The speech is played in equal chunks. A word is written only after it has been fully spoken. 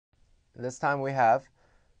This time we have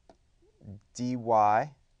dy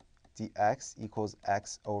dx equals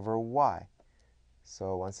x over y.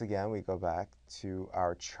 So once again, we go back to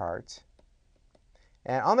our chart.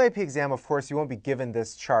 And on the AP exam, of course, you won't be given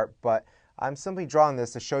this chart, but I'm simply drawing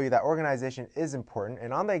this to show you that organization is important.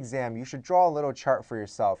 And on the exam, you should draw a little chart for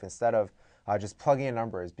yourself instead of just plugging in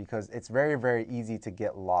numbers, because it's very, very easy to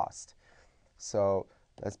get lost. So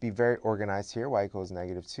let's be very organized here. Y equals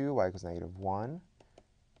 -2, y equals -1,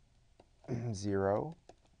 0.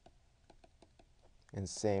 And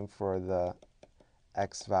same for the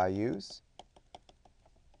x values.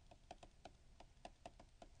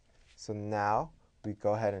 So now we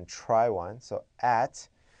go ahead and try one. So at,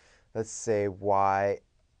 let's say x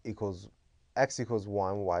equals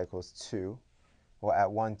 1, y equals 2. Well,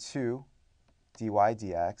 at 1, 2, dy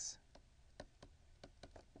dx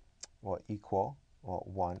will equal,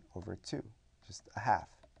 1 over 2, just a half.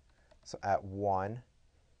 So at 1,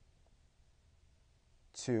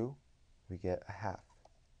 2, we get a half.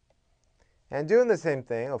 And doing the same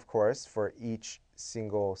thing, of course, for each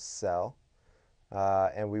single cell.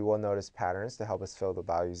 And we will notice patterns to help us fill the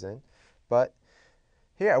values in. But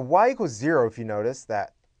here at y equals 0, if you notice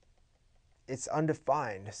that it's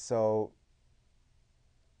undefined. So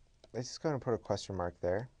let's just go ahead and put a question mark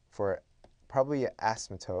there for probably an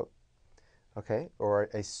asymptote, okay, or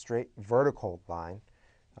a straight vertical line.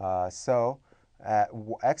 So at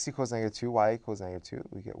x equals -2, y equals -2,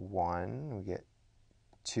 we get 1, we get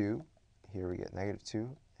 2. Here we get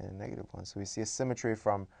 -2 and -1. So we see a symmetry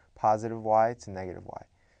from positive y to negative y.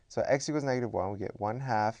 So x equals -1, we get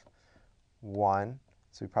 1/2, 1.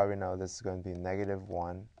 So we probably know this is going to be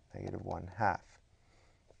 -1, -1/2.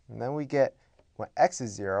 And then we get, when x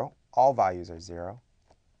is 0, all values are 0.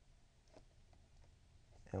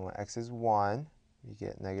 And when x is 1, you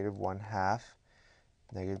get -1/2,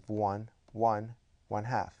 -1, 1,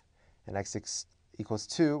 1/2. And x equals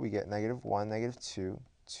 2, we get -1, -2,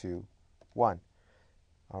 2, 1.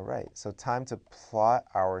 All right, so time to plot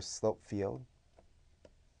our slope field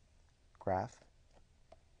graph.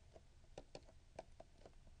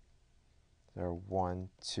 There are 1,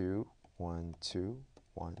 2, 1, 2,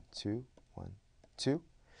 1, 2, 1, 2.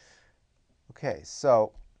 Okay,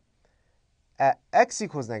 so at x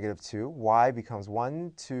equals -2, y becomes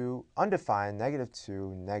 1, 2, undefined,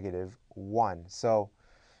 -2, -1. So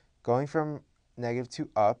going from -2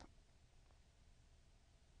 up,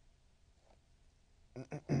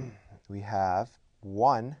 we have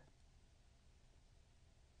 1,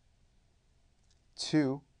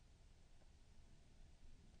 2,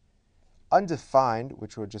 undefined,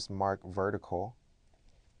 which we'll just mark vertical.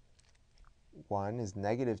 1 is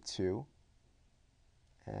 -2,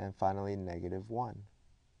 and finally -1.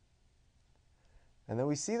 And then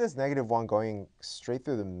we see this -1 going straight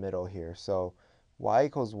through the middle here. So y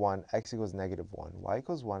equals 1, x equals -1. Y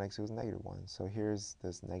equals 1, x equals -1. So here's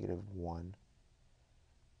this -1.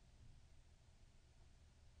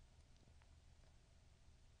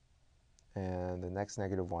 And the next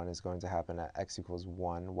 -1 is going to happen at x equals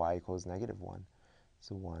 1, y equals -1.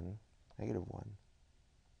 So 1, -1.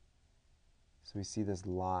 So we see this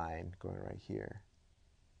line going right here.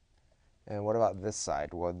 And what about this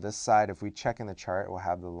side? Well, this side, if we check in the chart, we'll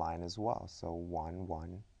have the line as well. So 1,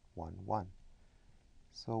 1, 1, 1.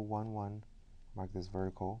 So 1, 1, mark this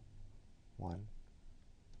vertical, 1,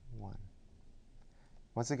 1.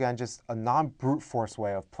 Once again, just a non-brute force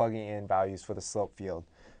way of plugging in values for the slope field.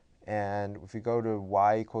 And if we go to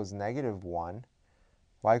y equals -1,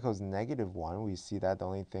 y equals -1, we see that the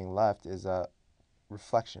only thing left is a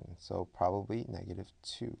reflection, so probably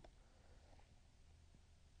 -2.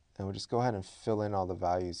 And we'll just go ahead and fill in all the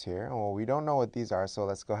values here. And well, we don't know what these are, so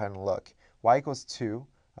let's go ahead and look. Y equals 2,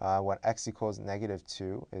 when x equals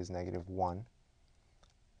 -2 is -1.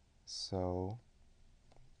 So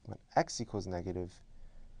when x equals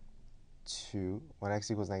 -2, when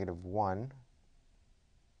x equals -1,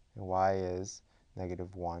 and y is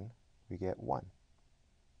 -1, we get 1.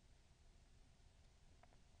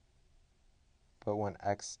 But when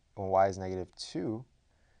y is -2,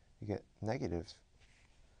 we get -1/2.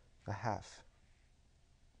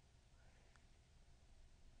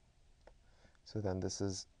 So then this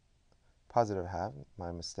is +1/2,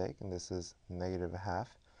 my mistake, and this is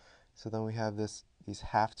 -1/2. So then we have these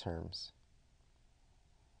half terms.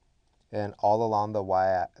 And all along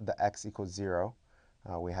the x equals 0,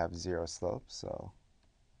 we have 0 slope. So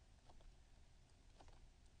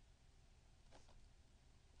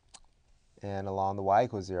and along the y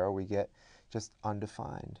equals 0, we get just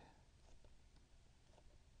undefined.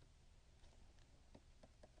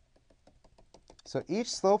 So each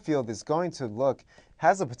slope field is going to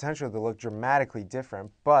has the potential to look dramatically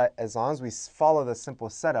different, but as long as we follow the simple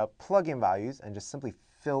setup, plug in values, and just simply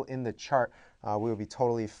fill in the chart, we will be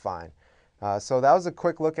totally fine. So that was a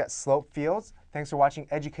quick look at slope fields. Thanks for watching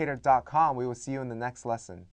Educator.com. We will see you in the next lesson.